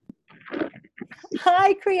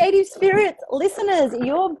Hi, Creative Spirits listeners.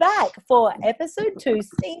 You're back for episode 2,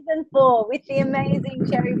 season 4, with the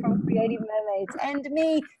amazing Cherry from Creative Mermaids and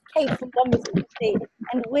me, Kate from Numbers with the Sea.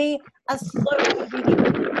 And we are so happy to be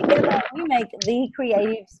here. Together, we make the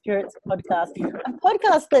Creative Spirits podcast, a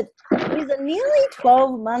podcast that is nearly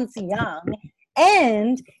 12 months young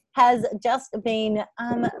and has just been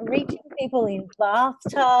reaching people in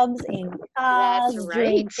bathtubs, in cars, That's doing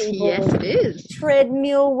right. people's Yes, it is.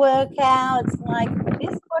 treadmill workouts. Like,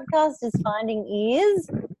 this podcast is finding ears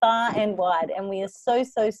far and wide, and we are so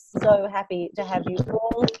happy to have you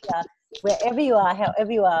all here, wherever you are,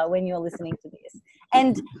 however you are, when you're listening to this.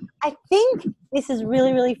 And I think this is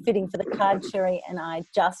really fitting for the card Sherry and I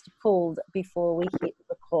just pulled before we hit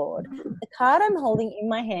record. The card I'm holding in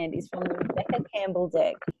my hand is from the Rebecca Campbell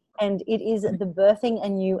deck, and it is the Birthing a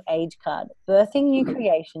New Age card. Birthing new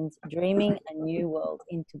creations, dreaming a new world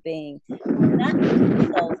into being. And that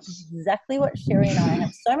is exactly what Sherry and I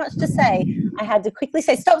have so much to say. I had to quickly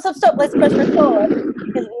say, stop, let's press record,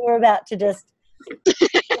 because we were about to just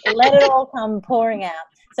let it all come pouring out.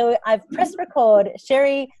 So I've pressed record.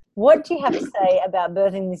 Sherry, what do you have to say about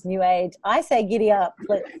birthing this new age? I say giddy up.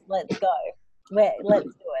 Let's go. Let's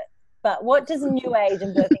do it. But what does new age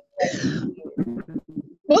and birthing new age mean to you?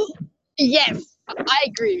 Well, yes, I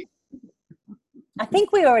agree. I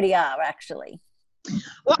think we already are, actually.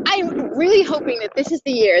 Well, I'm really hoping that this is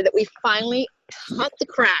the year that we finally cut the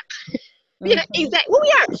crap. Yeah, exactly. Well,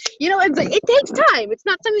 we are. It takes time. It's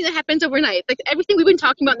not something that happens overnight. Like everything we've been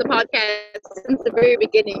talking about in the podcast since the very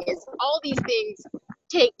beginning is all these things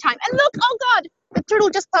take time. And look, oh God, the turtle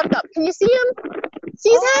just popped up. Can you see him? See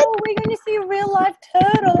his head? We're going to see a real life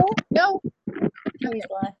turtle. No.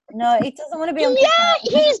 No, it doesn't want to be on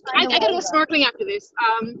camera. I gotta go snorkeling after this.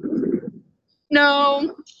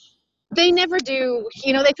 No. They never do.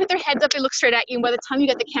 They put their heads up, they look straight at you, and by the time you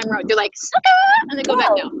get the camera out, they're like, sucker! And they go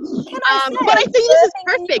back down. But I think this is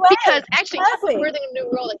perfect because actually, after birthing a new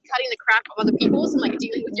world and cutting the crap of other people's and like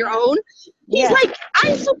dealing with your own, he's like,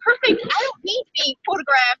 I'm so perfect. I don't need to be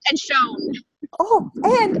photographed and shown. Oh,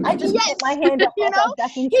 and I just put my hand up.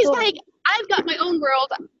 He's like, I've got my own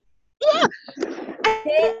world. Yeah.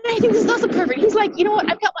 I think this is also perfect. He's like, you know what?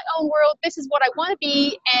 I've got my own world. This is what I want to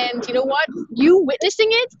be. And you know what? You witnessing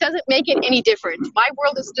it doesn't make it any different. My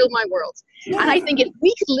world is still my world. Yeah. And I think if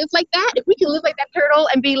we could live like that, if we could live like that turtle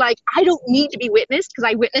and be like, I don't need to be witnessed because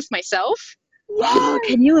I witnessed myself. Yes. Oh,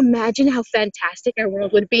 can you imagine how fantastic our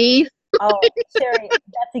world would be? Oh, Sherry,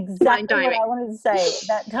 that's exactly what I wanted to say.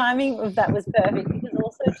 That timing of that was perfect, because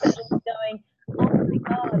also turtles going, oh my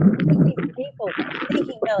God, these people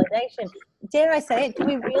seeking validation. Dare I say it? Do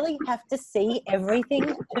we really have to see everything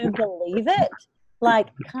to believe it? Like,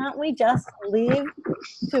 can't we just live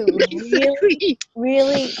to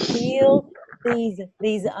really feel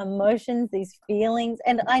these emotions, these feelings?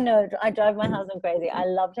 And I know I drive my husband crazy. I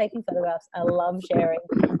love taking photographs. I love sharing.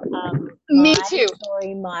 Me too.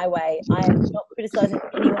 Story my way. I am not criticizing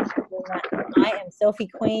anyone for doing that. I am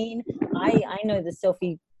selfie queen. I know the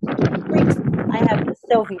selfie freaks. I have the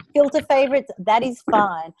selfie filter favorites. That is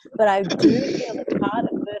fine. But I do feel that part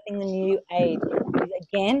of birthing the new age is,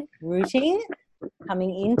 again, rooting,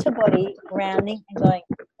 coming into body, grounding, and going,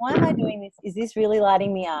 why am I doing this? Is this really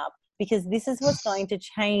lighting me up? Because this is what's going to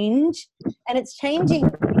change. And it's changing,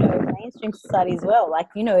 mainstream society as well. Like,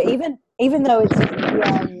 even though it's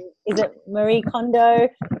just is it Marie Kondo?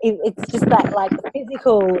 It's just that, like,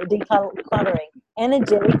 physical decluttering.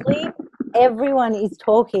 Energetically, everyone is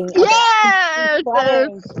talking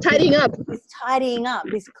about tidying up. This tidying up,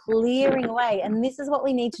 this clearing away. And this is what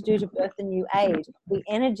we need to do to birth a new age. We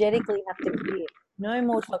energetically have to clear. No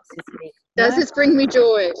more toxicity. Does this bring me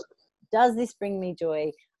joy? Does this bring me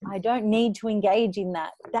joy? I don't need to engage in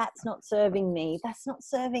that. That's not serving me. That's not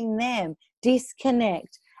serving them.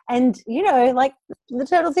 Disconnect. And, like the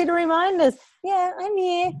turtles here to remind us, yeah, I'm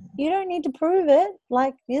here. You don't need to prove it.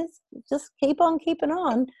 Like, just keep on keeping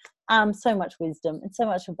on. So much wisdom and so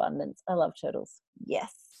much abundance. I love turtles.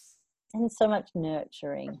 Yes. And so much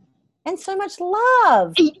nurturing. And so much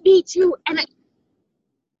love. Me too. And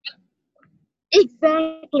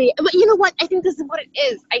exactly. But you know what? I think this is what it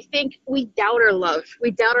is. I think we doubt our love.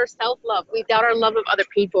 We doubt our self-love. We doubt our love of other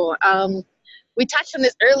people. We touched on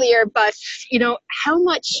this earlier, but how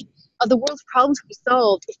much of the world's problems could be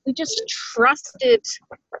solved if we just trusted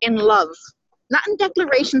in love, not in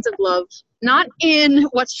declarations of love, not in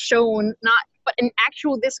what's shown, but in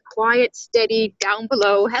actual this quiet, steady, down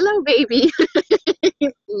below, hello baby,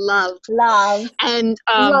 love. And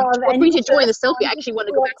what brings you joy in the selfie? I actually want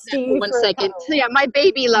to go back to that for 1 second. So yeah, my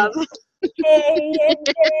baby love. Yay.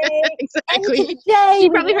 Exactly. She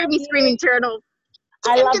probably heard me screaming turtle.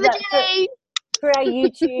 I love that. for our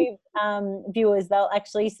YouTube viewers, they'll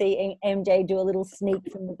actually see MJ do a little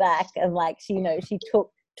sneak from the back, and like she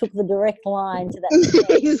took the direct line to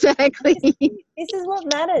that. Exactly. This is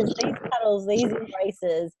what matters. These cuddles, these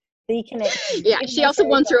embraces, the connection. Yeah, she also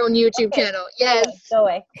wants her own YouTube channel. Yes. Go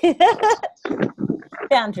away.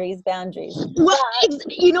 Boundaries. Well,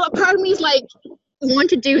 a part of me is like, want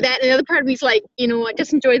to do that, and the other part of me is like, you know what,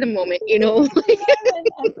 just enjoy the moment, you know. I'm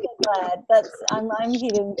so glad. I'm here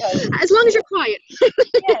to encourage. As long as you're quiet.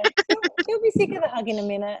 Yeah, she'll be sick of the hug in a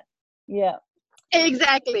minute. Yeah.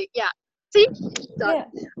 Exactly. Yeah. See? Done.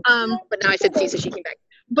 Yeah. But now I said see, so she came back.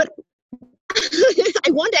 But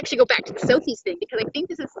I wanted to actually go back to the selfies thing, because I think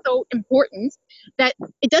this is so important that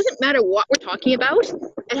it doesn't matter what we're talking about.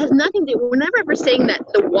 It has nothing to, we're never ever saying that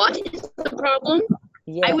the what is the problem.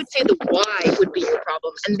 Yes. I would say the why would be your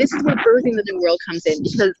problem. And this is where birthing the new world comes in,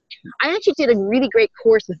 because I actually did a really great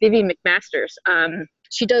course with Vivian McMasters.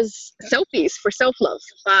 She does selfies for self-love,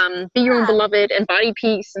 be your own beloved and body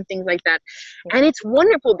peace and things like that. Yeah. And it's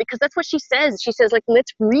wonderful because that's what she says. She says, like,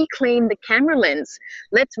 let's reclaim the camera lens.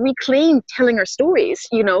 Let's reclaim telling our stories.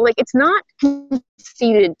 You know, like, it's not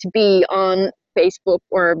conceited to be on Facebook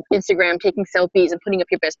or Instagram taking selfies and putting up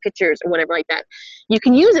your best pictures or whatever like that. You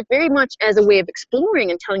can use it very much as a way of exploring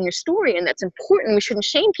and telling your story, and that's important. We shouldn't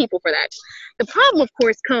shame people for that. The problem, of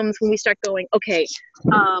course, comes when we start going, okay,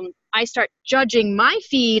 I start judging my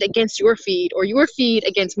feed against your feed, or your feed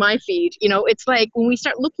against my feed. You know, it's like when we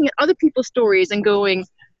start looking at other people's stories and going,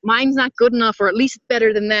 mine's not good enough, or at least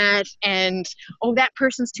better than that, and oh, that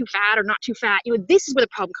person's too fat or not too fat. You know, this is where the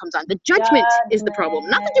problem comes on. The judgment is the problem,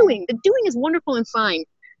 not the doing. The doing is wonderful and fine,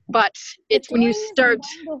 but it's when you start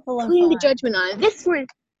putting the judgment on it. This where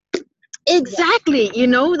exactly, you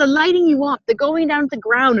know, the lighting you up, the going down to the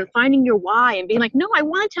ground and finding your why and being like, no, I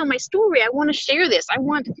want to tell my story. I want to share this. I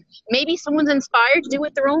want, maybe someone's inspired to do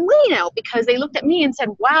it their own way now because they looked at me and said,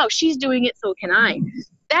 wow, she's doing it, so can I.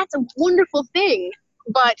 That's a wonderful thing.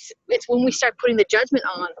 But it's when we start putting the judgment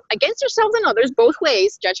on against ourselves and others, both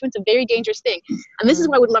ways. Judgment's a very dangerous thing. And this is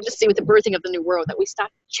what I would love to see with the birthing of the new world, that we stop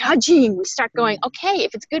judging. We start going, okay,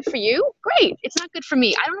 if it's good for you, great. It's not good for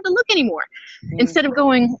me. I don't have to look anymore. Instead of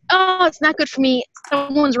going, oh, it's not good for me.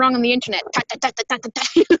 Someone's wrong on the internet.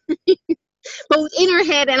 Both in our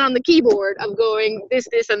head and on the keyboard of going this,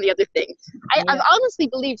 and the other thing. I've honestly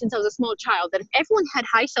believed since I was a small child that if everyone had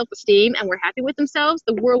high self-esteem and were happy with themselves,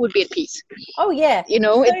 the world would be at peace. Oh, yeah. You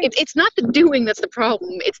know, it's not the doing that's the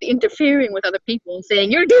problem. It's the interfering with other people and saying,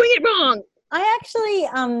 you're doing it wrong. I actually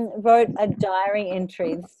wrote a diary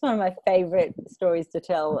entry. This is one of my favorite stories to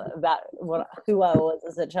tell about who I was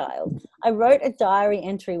as a child. I wrote a diary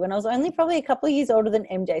entry when I was only probably a couple of years older than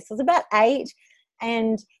MJ. So I was about 8,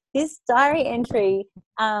 and this diary entry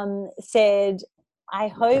said, I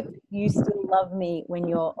hope you still love me when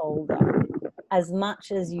you're older as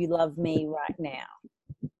much as you love me right now.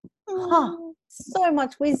 Oh, so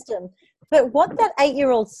much wisdom. But what that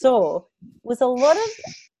 8-year-old saw was a lot of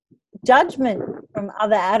judgment from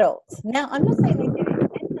other adults. Now, I'm not saying they did it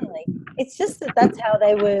intentionally. It's just that that's how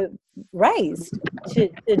they were raised, to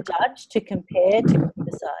judge, to compare, to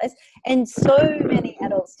criticize. And so many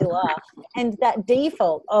adults still are. And that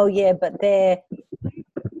default, oh, yeah, but they're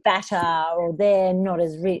fatter, or they're not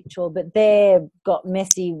as rich, or but they've got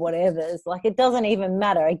messy whatevers. Like, it doesn't even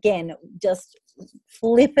matter. Again, just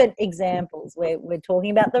flippant examples where we're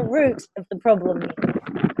talking about the root of the problem.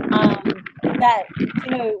 That,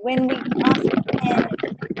 you know, when we must can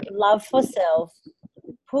love for self,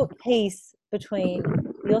 put peace between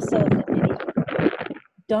yourself and anyone.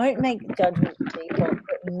 Don't make judgment default,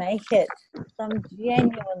 but make it some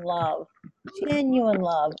genuine love.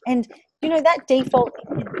 And, you know, that default,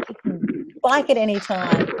 you can spike at any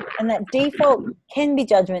time, and that default can be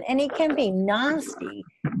judgment, and it can be nasty.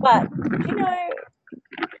 But, you know,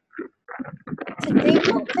 to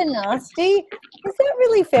default to nasty, is that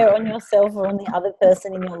really fair on yourself or on the other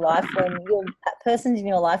person in your life, when that person's in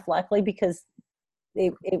your life likely because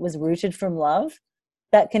it was rooted from love?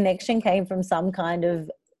 That connection came from some kind of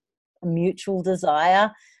mutual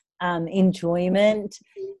desire, enjoyment,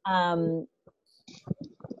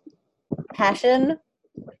 passion.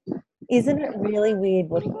 Isn't it really weird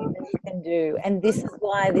what humans can do? And this is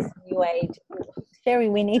why this new age, Sherry,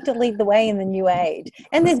 we need to lead the way in the new age.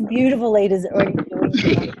 And there's beautiful leaders already doing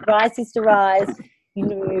it. Rise, sister, rise. You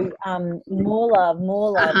know, more love,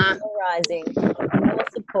 more rising, more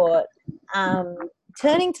support.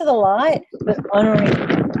 Turning to the light, but honouring.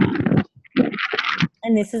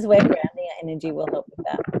 And this is where grounding our energy will help with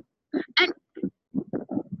that. And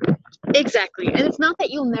exactly. And it's not that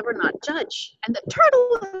you'll never not judge. And the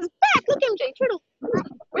turtle is back. Look, MJ, turtle.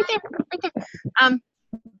 Right there.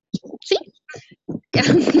 See?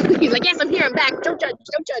 He's like, yes, I'm here, I'm back. Don't judge,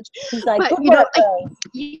 don't judge. He's like, But good you know, work, like, girls.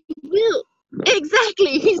 you will.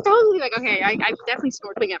 Exactly. He's totally like, okay, I'm definitely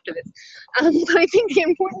snorkeling after this. But I think the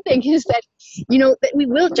important thing is that, you know, that we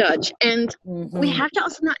will judge, and we Mhm. have to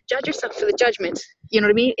also not judge ourselves for the judgment. You know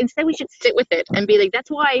what I mean? Instead, we should sit with it and be like,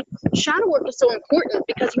 that's why shadow work is so important,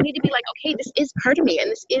 because you need to be like, okay, this is part of me,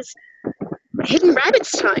 and this is hidden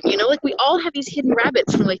rabbits time. You know, like we all have these hidden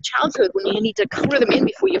rabbits from like childhood when you need to color them in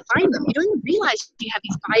before you find them. You don't even realize you have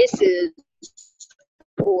these biases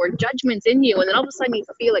or judgments in you, and then all of a sudden you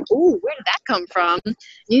feel like, ooh, where did that come from?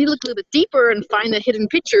 You need to look a little bit deeper and find the hidden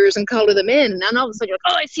pictures and color them in, and then all of a sudden you're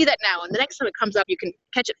like, oh, I see that now, and the next time it comes up you can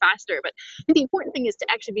catch it faster. But I think the important thing is to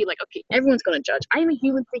actually be like, okay, everyone's going to judge. I am a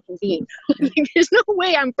human freaking being. There's no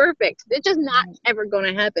way I'm perfect. It's just not ever going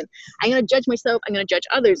to happen. I'm going to judge myself, I'm going to judge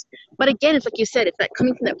others. But again, it's like you said, it's that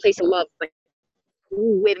coming from that place of love, like,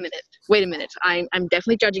 ooh, wait a minute, I'm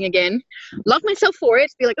definitely judging again. Love myself for it,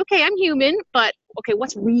 be like, okay, I'm human, but okay,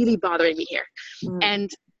 what's really bothering me here? And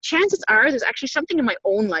chances are there's actually something in my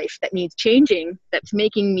own life that needs changing, that's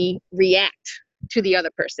making me react to the other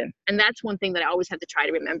person. And that's one thing that I always have to try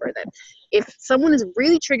to remember, that if someone is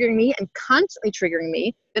really triggering me and constantly triggering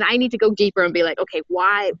me, then I need to go deeper and be like, okay,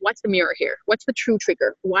 why? What's the mirror here? What's the true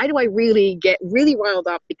trigger? Why do I really get really riled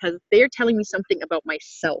up? Because they're telling me something about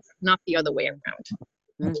myself, not the other way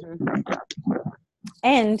around.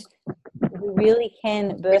 And we really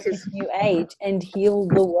can birth this new age and heal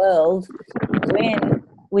the world when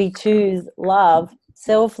we choose love,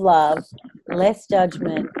 self-love, less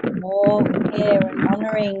judgment, more care, and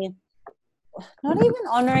honoring, not even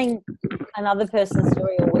honoring another person's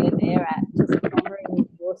story or where they're at, just honoring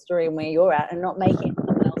your story and where you're at, and not making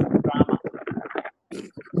someone else's drama.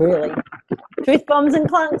 Really. Truth Bombs and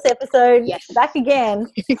Clunks episode. Yes. Back again.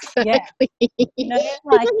 Exactly. Yeah. You know,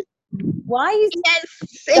 like, why are you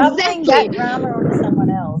shoveling that drama onto someone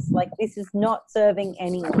else? Like, this is not serving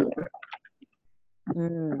anyone.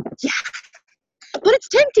 Yeah. But it's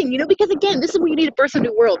tempting, you know, because again, this is where you need a burst of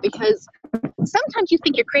new world, because sometimes you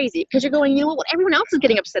think you're crazy because you're going, you know what, everyone else is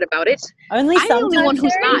getting upset about it. Only I'm the only one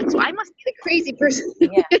who's Sherry? not, so I must be the crazy person.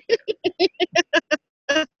 Yeah.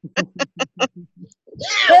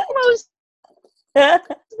 Most of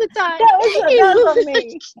the time. That was on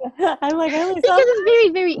me. I'm like, only because it's very,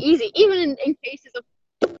 very easy, even in cases of,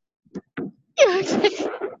 yeah, exactly.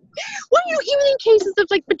 Well, you know, even in cases of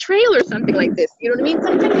like betrayal or something like this, you know what I mean?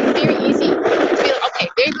 Sometimes it's very easy to feel, okay,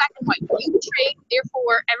 very black and white. You betrayed,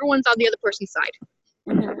 therefore everyone's on the other person's side.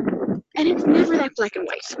 And it's never that black and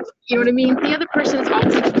white. You know what I mean? The other person is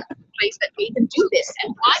always in a place that made them do this,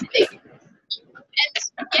 and why did they? And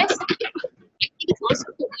yes, I think it's also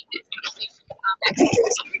important.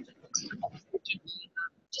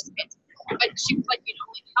 But she was like, you know,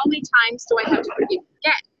 like, how many times do I have to forgive and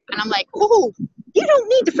forget? And I'm like, oh, you don't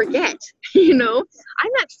need to forget. You know,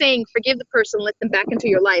 I'm not saying forgive the person, let them back into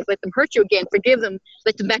your life, let them hurt you again, forgive them,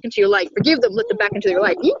 let them back into your life, forgive them, let them back into your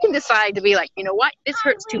life. You can decide to be like, you know what, this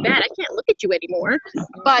hurts too bad, I can't look at you anymore,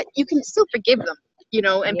 but you can still forgive them, you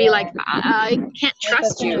know, and be like, I can't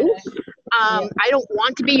trust you. I don't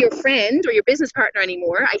want to be your friend or your business partner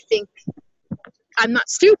anymore. I think I'm not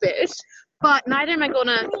stupid, but neither am I going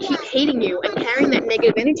to keep hating you and carrying that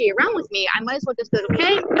negative energy around with me. I might as well just go,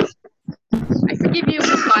 okay, I forgive you,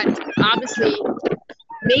 but obviously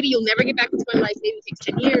maybe you'll never get back into my life. Maybe it takes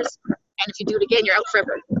 10 years. And if you do it again, you're out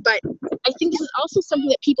forever. But I think this is also something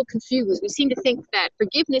that people confuse. We seem to think that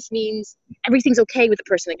forgiveness means everything's okay with the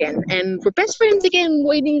person again. And we're best friends again,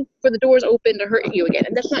 waiting for the doors open to hurt you again.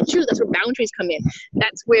 And that's not true. That's where boundaries come in.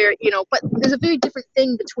 That's where, you know, but there's a very different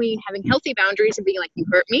thing between having healthy boundaries and being like, you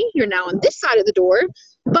hurt me, you're now on this side of the door,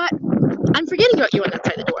 but I'm forgetting about you on that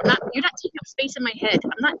side of the door. You're not taking up space in my head.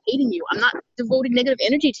 I'm not hating you. I'm not devoting negative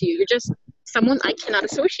energy to you. You're just someone I cannot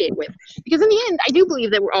associate with. Because in the end, I do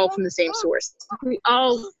believe that we're all from the same source. We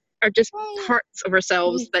all are just parts of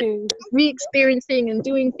ourselves that re-experiencing and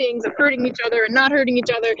doing things and hurting each other and not hurting each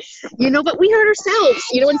other, you know, but we hurt ourselves,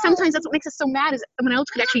 you know, and sometimes that's what makes us so mad, is that someone else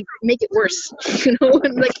could actually make it worse, you know,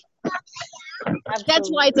 and like, that's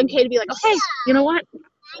why it's okay to be like, okay, you know what?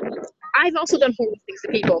 I've also done horrible things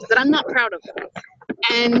to people that I'm not proud of.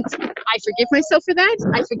 And I forgive myself for that.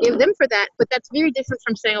 I forgive them for that. But that's very different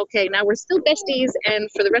from saying, okay, now we're still besties and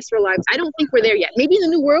for the rest of our lives. I don't think we're there yet. Maybe in the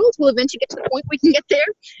new world, we'll eventually get to the point we can get there.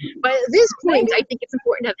 But at this point, I think it's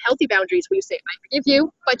important to have healthy boundaries where you say, I forgive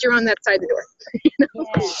you, but you're on that side of the door. You know?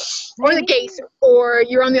 Or the gate, or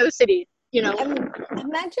you're on the other city, you know. Imagine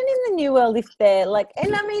in the new world if they're like,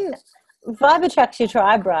 and I mean, vibe attracts your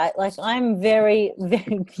tribe, right? Like, I'm very,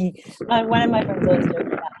 very, one of my friends always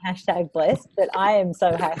jokes about hashtag blessed, but I am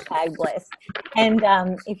so hashtag blessed. And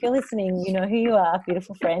if you're listening, you know who you are,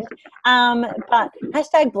 beautiful friend. But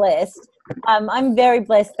hashtag blessed. I'm very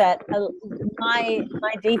blessed that my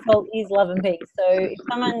default is love and peace. So if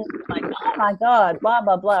someone's like, oh my God, blah,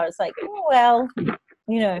 blah, blah, it's like, oh, well,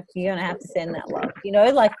 you know, you're going to have to send that love, you know,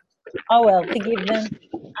 like, oh, well, forgive them.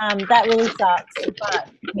 That really sucks. But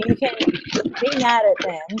you can be mad at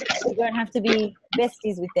them. You don't have to be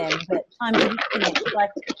besties with them, but time to disconnect.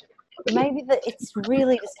 Like, maybe it's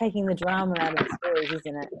really just taking the drama out of the stories,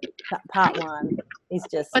 isn't it? That part one is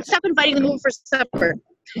just. But stop inviting them over for supper.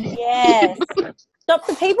 Yes. Stop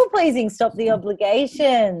the people pleasing. Stop the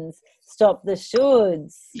obligations. Stop the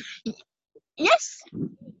shoulds. Yes.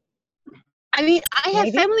 I mean, I have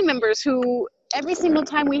Maybe. family members who every single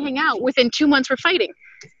time we hang out, within 2 months we're fighting.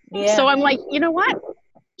 Yeah. So I'm like, you know what?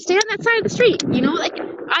 Stay on that side of the street. You know, like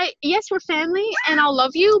yes, we're family and I'll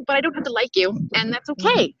love you, but I don't have to like you, and that's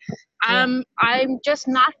okay. I'm just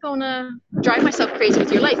not gonna drive myself crazy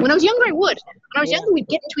with your life. When I was younger, I would. When I was younger, we'd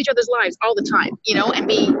get into each other's lives all the time, you know, and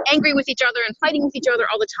be angry with each other and fighting with each other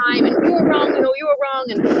all the time. And you were wrong, you know, you were wrong.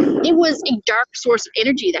 And it was a dark source of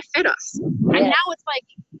energy that fed us. And now it's like,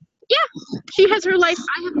 yeah, she has her life,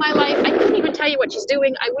 I have my life. I couldn't even tell you what she's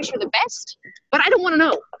doing. I wish her the best, but I don't want to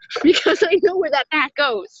know because I know where that path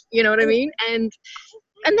goes. You know what I mean? And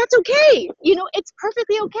that's okay. You know, it's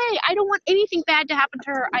perfectly okay. I don't want anything bad to happen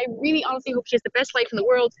to her. I really honestly hope she has the best life in the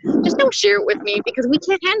world. Just don't share it with me because we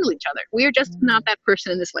can't handle each other. We're just not that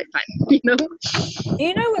person in this lifetime, you know?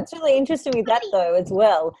 You know what's really interesting with that though as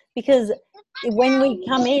well? Because when we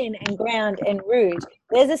come in and ground and root,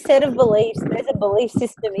 there's a set of beliefs, there's a belief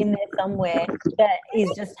system in there somewhere that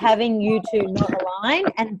is just having you two not align,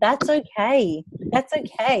 and that's okay. That's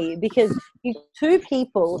okay because you two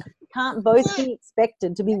people can't both be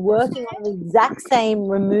expected to be working on the exact same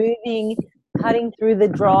removing, cutting through the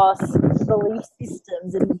dross belief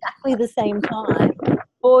systems at exactly the same time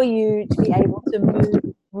for you to be able to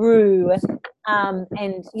move through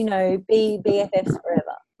and, you know, be BFFs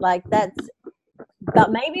forever. Like that's,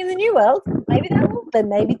 but maybe in the new world, maybe that will, but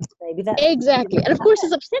maybe that. Exactly. And of course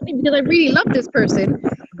it's upset me because I really love this person.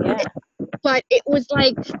 Yeah. But it was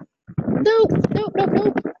like, no.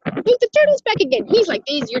 Look, the turtle's back again. He's like,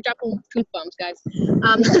 you're dropping truth bombs, guys.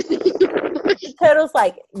 The turtle's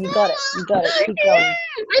like, you got it, keep going. Yeah,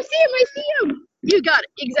 I see him. You got it,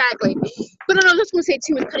 exactly. But I was just going to say,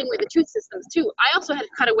 too, with cutting away the truth systems, too, I also had to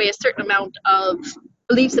cut away a certain amount of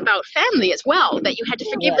beliefs about family as well, that you had to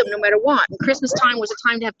forgive them no matter what. And Christmas time was a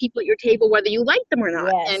time to have people at your table, whether you liked them or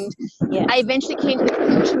not. Yes. And I eventually came to the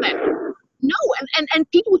conclusion that no, and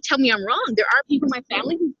people would tell me I'm wrong. There are people in my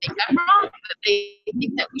family who think I'm wrong, that they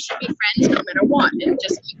think that we should be friends no matter what, and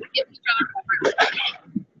just keep each other over.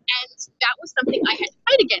 And that was something I had to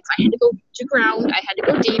fight against. I had to go to ground. I had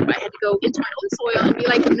to go deep. I had to go into my own soil and be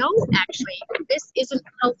like, no, actually, this isn't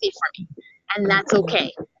healthy for me, and that's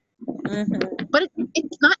okay. Mm-hmm. But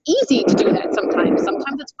it's not easy to do that sometimes.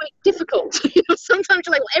 Sometimes it's quite difficult. You know, sometimes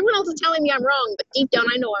you're like, well, everyone else is telling me I'm wrong, but deep down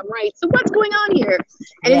I know I'm right. So what's going on here?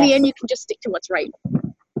 And in the end, you can just stick to what's right.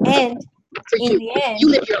 And for in you, the end, you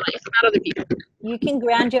live your life, not other people. You can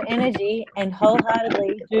ground your energy and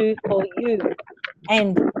wholeheartedly do for you,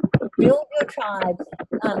 and build your tribe,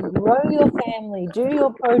 grow your family, do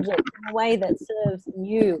your project in a way that serves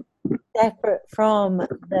you, separate from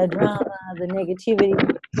the drama, the negativity,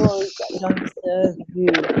 the stories that don't serve you,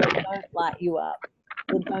 that don't light you up,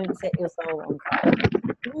 that don't set your soul on fire.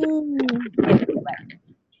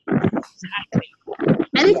 Exactly.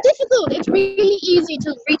 And it's difficult. It's really easy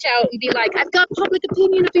to reach out and be like, I've got public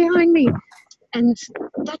opinion behind me. And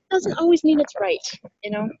that doesn't always mean it's right,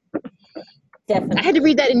 you know? Definitely. I had to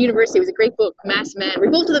read that in university. It was a great book, Mass Man,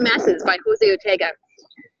 Revolt of the Masses by Jose Ortega.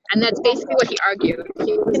 And that's basically what he argued.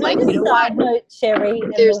 He was Can like, I just you know what? Note Sherry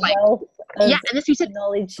and There's the like, wealth of yeah, and this he said,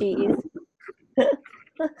 knowledge she is.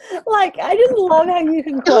 Like, I just love how you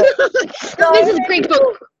can quote no, this is a great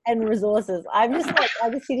book. And resources. I'm just like, I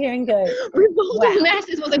just sit here and go, Revolt of the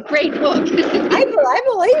Masses was a great book. I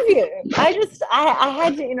believe you. I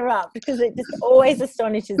had to interrupt because it just always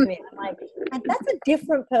astonishes me. I'm like, that's a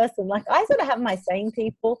different person. Like, I sort of have my same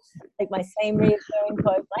people, like my same reoccurring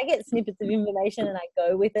quotes. I get snippets of information and I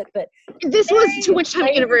go with it, but this was too much time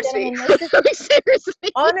at university. Seriously.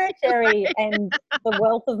 Honor Sherry and the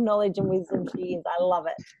wealth of knowledge and wisdom she is. I love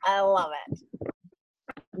it. I love it.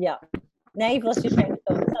 Yeah. Now you've lost your train of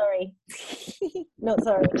thought. Sorry. Not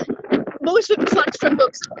sorry. Most of it plucked from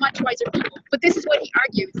books of much wiser people. But this is what he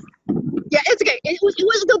argues. Yeah, it's okay. This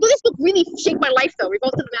book really shaped my life, though.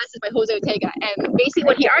 Revolt of the Masses by Jose Ortega. And basically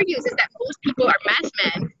what he argues is that most people are mass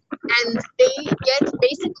men. And they get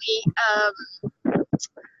basically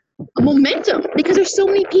momentum because there's so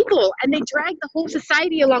many people and they drag the whole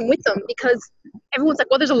society along with them because everyone's like,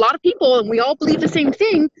 well, there's a lot of people and we all believe the same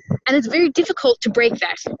thing. And it's very difficult to break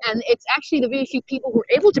that. And it's actually the very few people who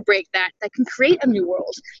are able to break that can create a new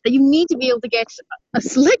world. That you need to be able to get a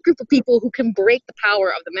select group of people who can break the power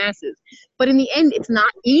of the masses. But in the end, it's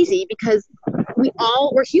not easy because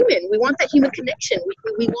we're human. We want that human connection.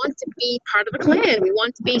 We want to be part of a clan. We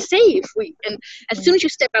want to be safe. And as soon as you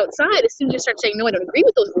step outside, as soon as you start saying, no, I don't agree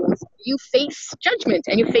with those rules, you face judgment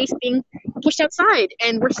and you face being pushed outside.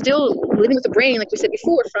 And we're still living with a brain, like we said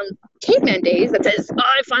before, from caveman days that says, oh,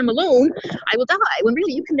 if I'm alone, I will die. When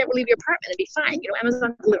really you can never leave your apartment and be fine.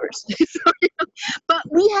 Amazon delivers. But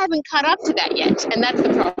we haven't caught up to that yet. And that's the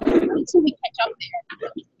problem. Until we catch up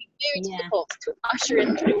there, it's very difficult to usher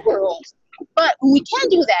in the new world. But when we can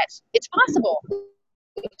do that, it's possible.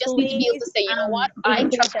 We just need to be able to say, you know what, I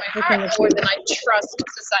trust my heart more than I trust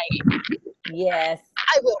society. Yes.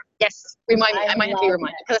 I will. Yes. Remind me. I might have to be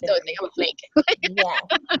reminded because that's the other thing. I'm a flake.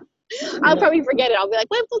 Yeah. I'll probably forget it. I'll be like,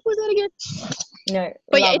 what book was that again? No.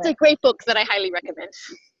 But yeah, it's a great book that I highly recommend.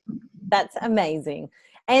 That's amazing.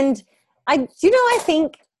 And I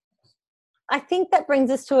think that brings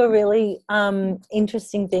us to a really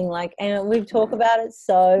interesting thing, like, and we've talked about it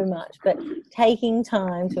so much, but taking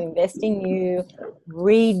time to invest in you,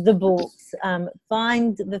 read the books,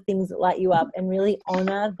 find the things that light you up and really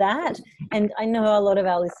honor that. And I know a lot of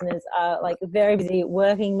our listeners are like very busy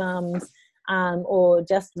working mums, or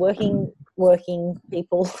just working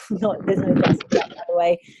people. There's no just that, by the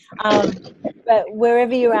way. But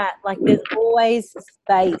wherever you're at, like, there's always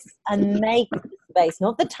space, and make space,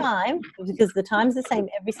 not the time, because the time's the same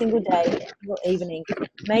every single day, every single evening.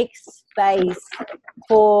 Make space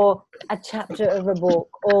for a chapter of a book,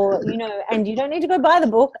 or and you don't need to go buy the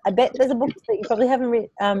book. I bet there's a book that you probably haven't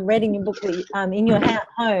read in your book in your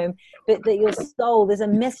home, but that your soul, there's a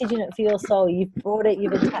message in it for your soul. You've brought it,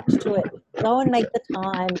 you've attached to it. Go and make the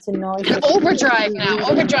time to know. And Overdrive now,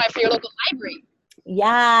 Overdrive for your local library.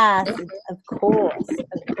 Yes, of course.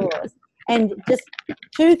 And just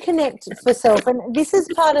to connect for self, and this is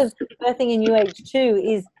part of birthing a new age too,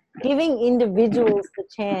 is giving individuals the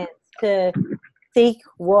chance to seek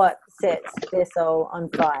what sets their soul on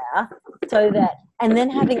fire, so that, and then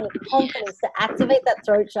having the confidence to activate that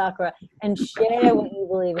throat chakra and share what you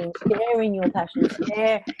believe in, share in your passion,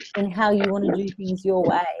 share in how you want to do things your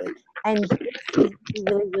way. And this is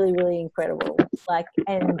really, really, really incredible. Like,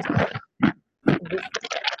 and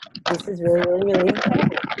this is really, really, really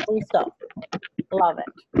incredible. Full stop. Love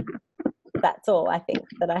it. That's all I think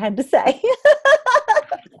that I had to say.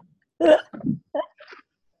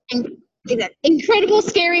 Incredible,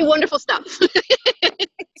 scary, wonderful stuff.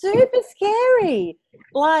 Super scary.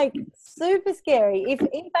 Like, super scary. If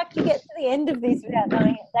in fact you get to the end of this without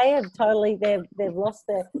knowing it, they have totally, they've lost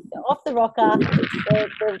they're off the rocker.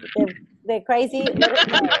 They're crazy. Let us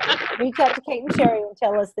know. Reach out to Kate and Sherry and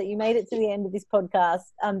tell us that you made it to the end of this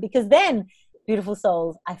podcast. Because then, beautiful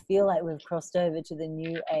souls, I feel like we've crossed over to the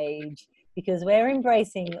new age, because we're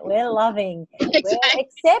embracing, we're loving, we're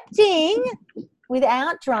accepting,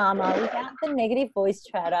 without drama, without the negative voice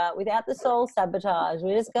chatter, without the soul sabotage.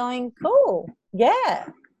 We're just going, cool, yeah,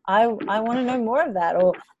 I want to know more of that,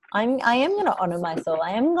 or I am going to honor my soul.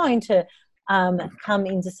 I am going to come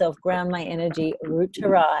into self, ground my energy, root to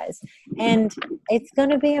rise. And it's going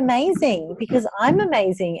to be amazing, because I'm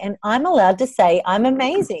amazing, and I'm allowed to say I'm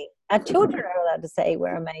amazing. Our children are allowed to say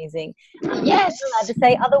we're amazing. Yes. We're allowed to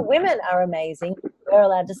say other women are amazing. We're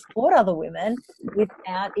allowed to support other women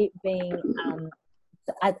without it being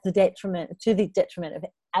to the detriment of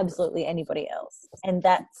absolutely anybody else. And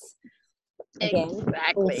that's, again,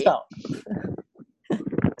 exactly. Stop.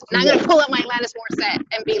 Now I'm going to pull up my Alanis Morissette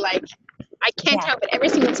and be like, I can't help it. Every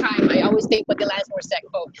single time I always think what the Alanis Morissette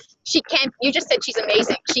quote. You just said she's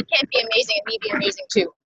amazing. She can't be amazing and me be amazing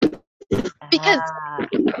too. Because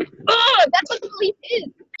that's what belief is,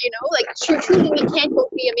 like truly we can't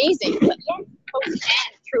both be amazing, but yes, both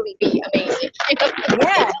can truly be amazing.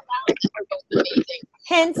 Yeah. We're both amazing.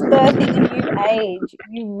 Hence birthing a new age.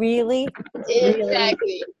 You really,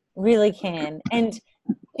 exactly, really can. And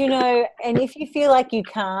and if you feel like you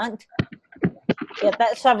can't, get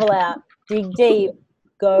that shovel out, dig deep,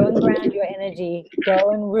 go and ground your energy, go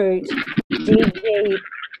and root, dig deep,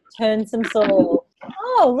 turn some soil.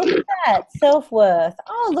 Oh, look at that, self-worth.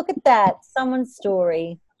 Oh, look at that, someone's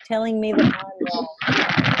story telling me that I'm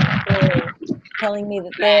wrong, telling me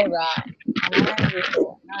that they're right, and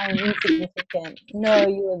I'm insignificant. No,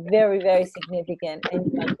 you are very, very significant,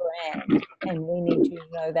 and you are grand, and we need you to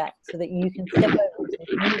know that, so that you can step over into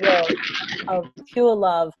this new world of pure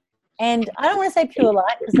love. And I don't want to say pure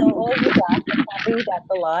light, because there will always be dark. It's not be without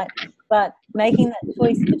the light. but making that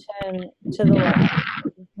choice to turn to the light,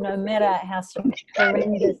 no matter how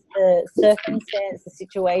horrendous the circumstance, the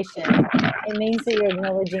situation, it means that you're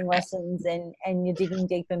acknowledging lessons and you're digging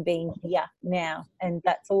deep and being here now. And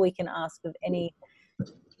that's all we can ask of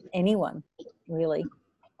anyone, really,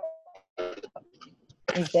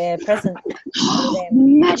 is their presence.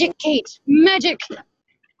 Magic, Kate. Magic.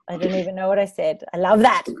 I don't even know what I said. I love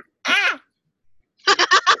that. Ah!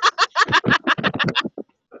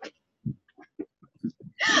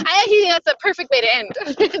 I actually think that's a perfect way to end.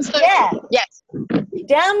 So, Yeah. Yes.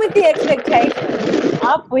 Down with the expectation.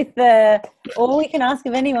 Up with the, all we can ask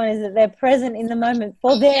of anyone is that they're present in the moment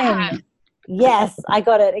for them. Yeah. Yes, I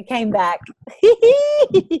got it. It came back.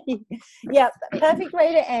 Yep, perfect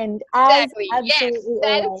way to end. Exactly. Yes.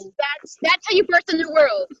 Always. That's how you birth a new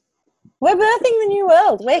world. We're birthing the new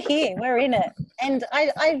world. We're here. We're in it. And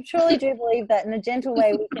I truly do believe that in a gentle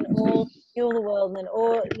way we can all heal the world. And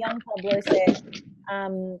all young Pablo said,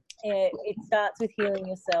 it starts with healing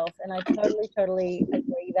yourself. And I totally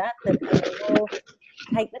agree that when we all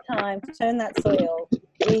take the time to turn that soil,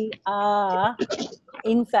 we are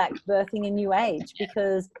in fact birthing a new age,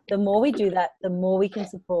 because the more we do that, the more we can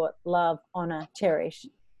support, love, honor, cherish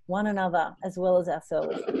one another as well as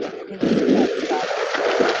ourselves.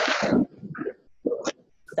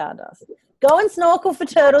 Stardust. Go and snorkel for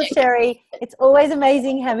turtles, Sherry. It's always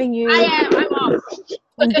amazing having you. I'm off.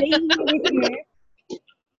 And being here with you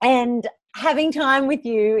and having time with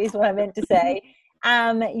you is what I meant to say.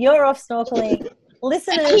 You're off snorkeling.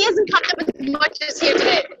 Listeners, He hasn't come up as much as here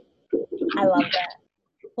today. I love that.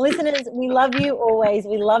 Listeners, we love you always.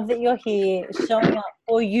 We love that you're here showing up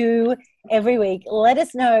for you every week. Let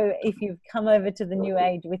us know if you've come over to the New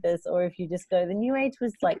Age with us, or if you just go, the New Age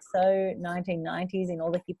was like so 1990s in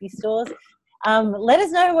all the hippie stores. Let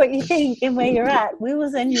us know what you think and where you're at. We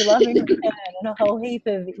will send you love in return and a whole heap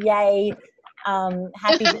of yay,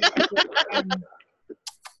 happy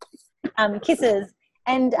and kisses.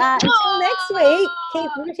 And until next week, keep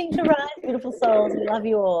rooting to rise, beautiful souls. We love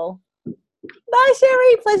you all. Bye,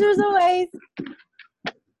 Sherry. Pleasure as always.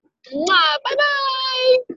 Bye-bye.